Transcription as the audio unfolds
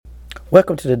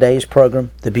Welcome to today's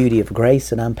program, The Beauty of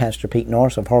Grace, and I'm Pastor Pete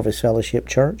Norris of Harvest Fellowship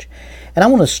Church. And I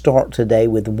want to start today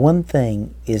with one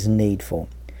thing is needful.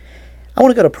 I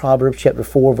want to go to Proverbs chapter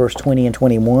 4, verse 20 and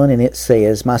 21, and it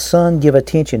says, "My son, give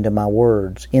attention to my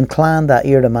words. Incline thy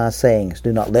ear to my sayings.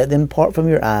 Do not let them depart from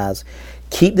your eyes.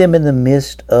 Keep them in the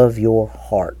midst of your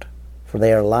heart, for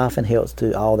they are life and health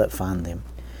to all that find them."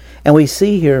 And we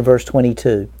see here in verse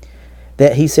 22,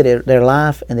 that he said their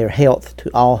life and their health to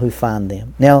all who find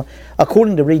them. Now,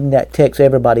 according to reading that text,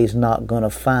 everybody's not going to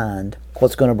find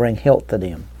what's going to bring health to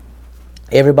them.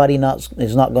 Everybody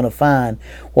is not going to find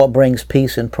what brings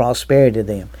peace and prosperity to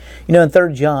them. You know, in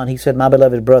 3 John, he said, "My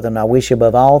beloved brethren, I wish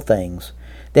above all things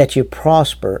that you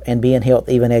prosper and be in health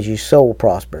even as your soul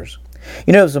prospers."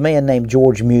 You know, there was a man named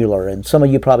George Mueller, and some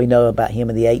of you probably know about him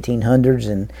in the 1800s,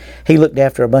 and he looked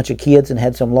after a bunch of kids and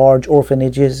had some large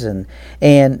orphanages,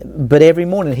 but every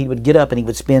morning he would get up and he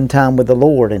would spend time with the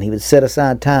Lord, and he would set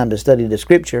aside time to study the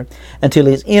Scripture until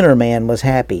his inner man was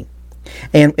happy.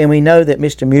 And we know that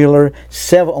Mr. Mueller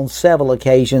on several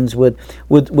occasions would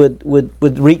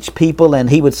reach people, and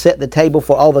he would set the table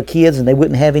for all the kids, and they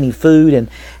wouldn't have any food, and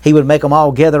he would make them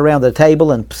all gather around the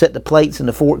table and set the plates and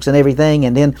the forks and everything,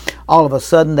 and then all of a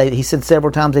sudden, he said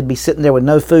several times they'd be sitting there with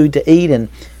no food to eat, and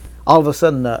all of a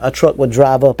sudden a truck would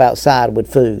drive up outside with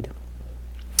food.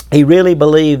 He really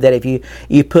believed that if you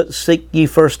seek ye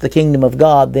first the kingdom of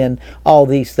God, then all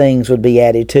these things would be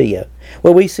added to you.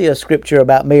 Well, we see a scripture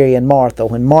about Mary and Martha.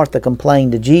 When Martha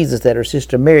complained to Jesus that her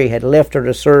sister Mary had left her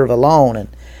to serve alone, and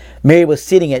Mary was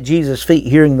sitting at Jesus' feet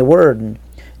hearing the word, and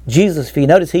Jesus, if you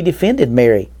notice, he defended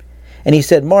Mary. And he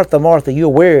said, "Martha, Martha, you're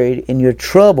worried and you're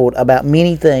troubled about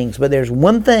many things, but there's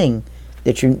one thing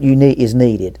that you need is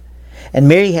needed. And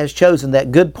Mary has chosen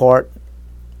that good part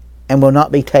and will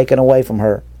not be taken away from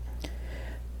her."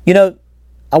 You know,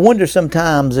 I wonder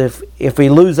sometimes if we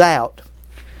lose out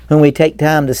when we take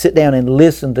time to sit down and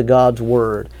listen to God's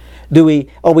Word.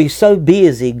 Are we so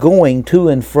busy going to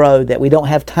and fro that we don't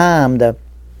have time to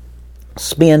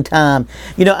spend time?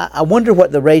 You know, I wonder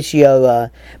what the ratio,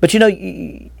 but you know,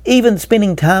 even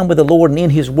spending time with the Lord and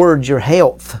in His Word, your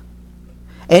health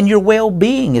and your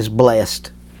well-being is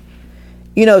blessed.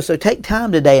 You know, so take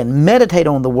time today and meditate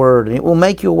on the Word, and it will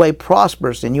make your way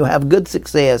prosperous, and you'll have good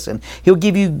success, and He'll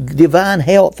give you divine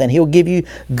health, and He'll give you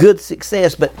good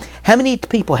success. But how many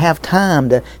people have time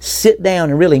to sit down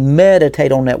and really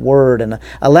meditate on that Word and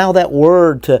allow that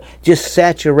Word to just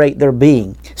saturate their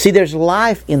being? See, there's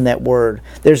life in that Word.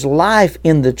 There's life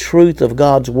in the truth of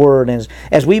God's Word. And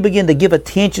as we begin to give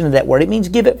attention to that Word, it means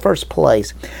give it first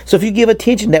place. So if you give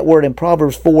attention to that Word in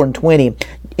Proverbs 4 and 20,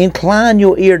 "Incline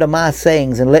your ear to my sayings,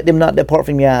 and let them not depart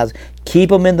from your eyes. Keep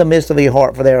them in the midst of your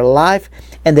heart, for they are life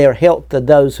and they are health to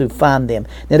those who find them."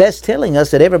 Now that's telling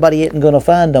us that everybody isn't going to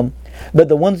find them, but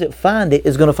the ones that find it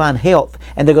is going to find health,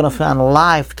 and they're going to find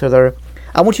life to their...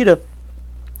 I want you to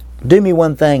do me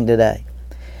one thing today.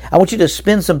 I want you to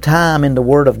spend some time in the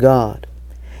Word of God.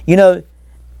 You know,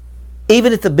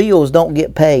 even if the bills don't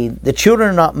get paid, the children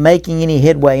are not making any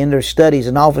headway in their studies,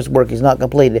 and office work is not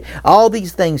completed, all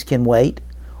these things can wait.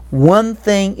 One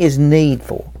thing is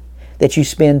needful, that you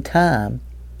spend time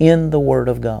in the Word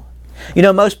of God. You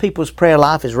know, most people's prayer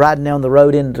life is riding down the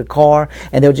road into the car,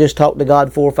 and they'll just talk to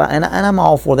God 4 or 5. And I'm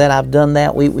all for that. I've done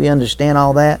that. We understand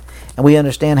all that, and we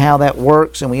understand how that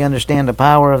works, and we understand the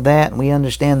power of that, and we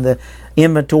understand the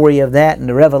inventory of that and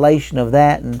the revelation of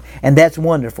that, and that's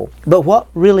wonderful. But what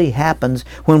really happens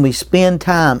when we spend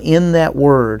time in that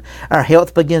Word? Our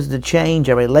health begins to change,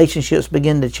 our relationships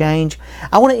begin to change.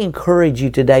 I want to encourage you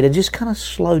today to just kind of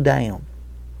slow down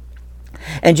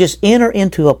and just enter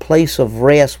into a place of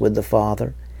rest with the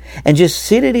Father, and just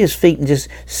sit at His feet and just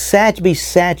be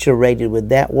saturated with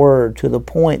that Word to the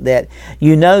point that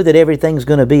you know that everything's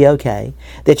going to be okay.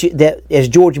 That as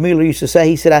George Mueller used to say,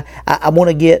 he said, I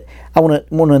want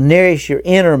to nourish your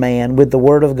inner man with the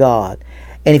Word of God.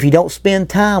 And if you don't spend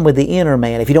time with the inner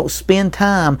man, if you don't spend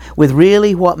time with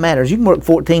really what matters, you can work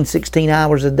 14, 16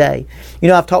 hours a day. You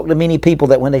know, I've talked to many people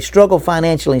that when they struggle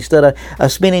financially, instead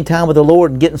of spending time with the Lord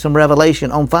and getting some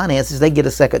revelation on finances, they get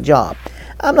a second job.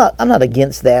 I'm not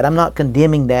against that. I'm not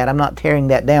condemning that. I'm not tearing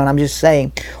that down. I'm just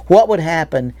saying, what would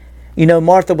happen? You know,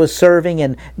 Martha was serving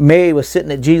and Mary was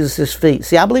sitting at Jesus' feet.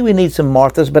 See, I believe we need some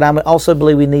Marthas, but I also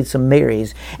believe we need some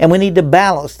Marys. And we need to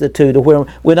balance the two to where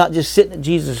we're not just sitting at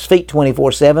Jesus' feet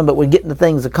 24/7, but we're getting the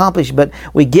things accomplished, but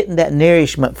we're getting that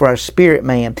nourishment for our spirit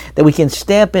man, that we can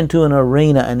step into an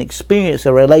arena and experience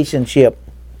a relationship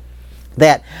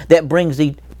that brings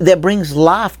that brings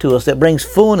life to us, that brings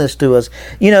fullness to us.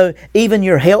 Even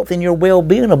your health and your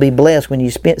well-being will be blessed when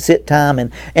you sit time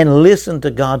and listen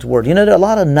to God's Word. There are a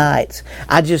lot of nights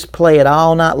I just play it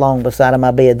all night long beside of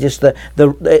my bed. Just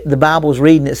the Bible's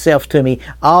reading itself to me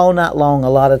all night long a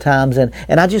lot of times, and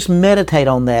I just meditate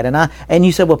on that. And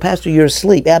you say, well, Pastor, you're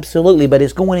asleep. Absolutely, but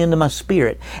it's going into my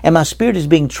spirit, and my spirit is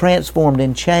being transformed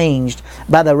and changed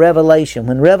by the revelation.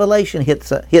 When revelation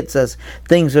hits us,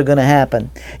 things are going to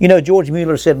happen. George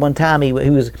Mueller said one time he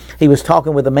was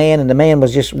talking with a man, and the man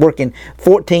was just working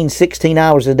 14, 16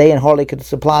 hours a day and hardly could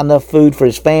supply enough food for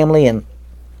his family. And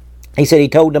he said, he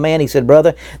told the man, he said,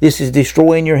 brother, this is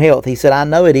destroying your health. He said, I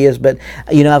know it is, but,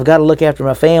 I've got to look after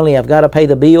my family. I've got to pay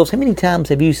the bills. How many times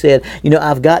have you said,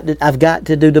 I've got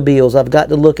to do the bills. I've got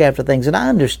to look after things. And I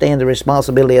understand the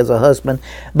responsibility as a husband,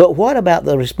 but what about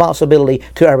the responsibility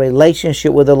to our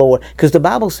relationship with the Lord? Because the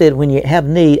Bible said when you have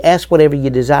need, ask whatever you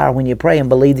desire when you pray and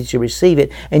believe that you receive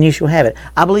it and you shall have it.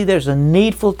 I believe there's a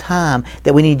needful time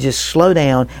that we need to just slow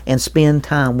down and spend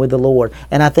time with the Lord.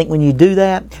 And I think when you do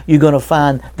that, you're going to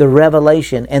find the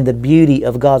revelation and the beauty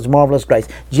of God's marvelous grace.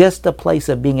 Just a place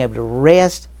of being able to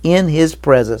rest in His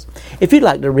presence. If you'd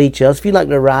like to reach us, if you'd like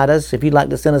to write us, if you'd like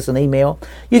to send us an email,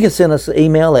 you can send us an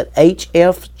email at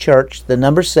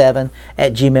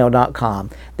hfchurch7@gmail.com.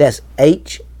 That's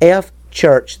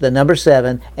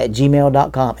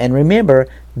hfchurch7@gmail.com. And remember,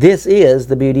 this is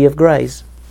the beauty of grace.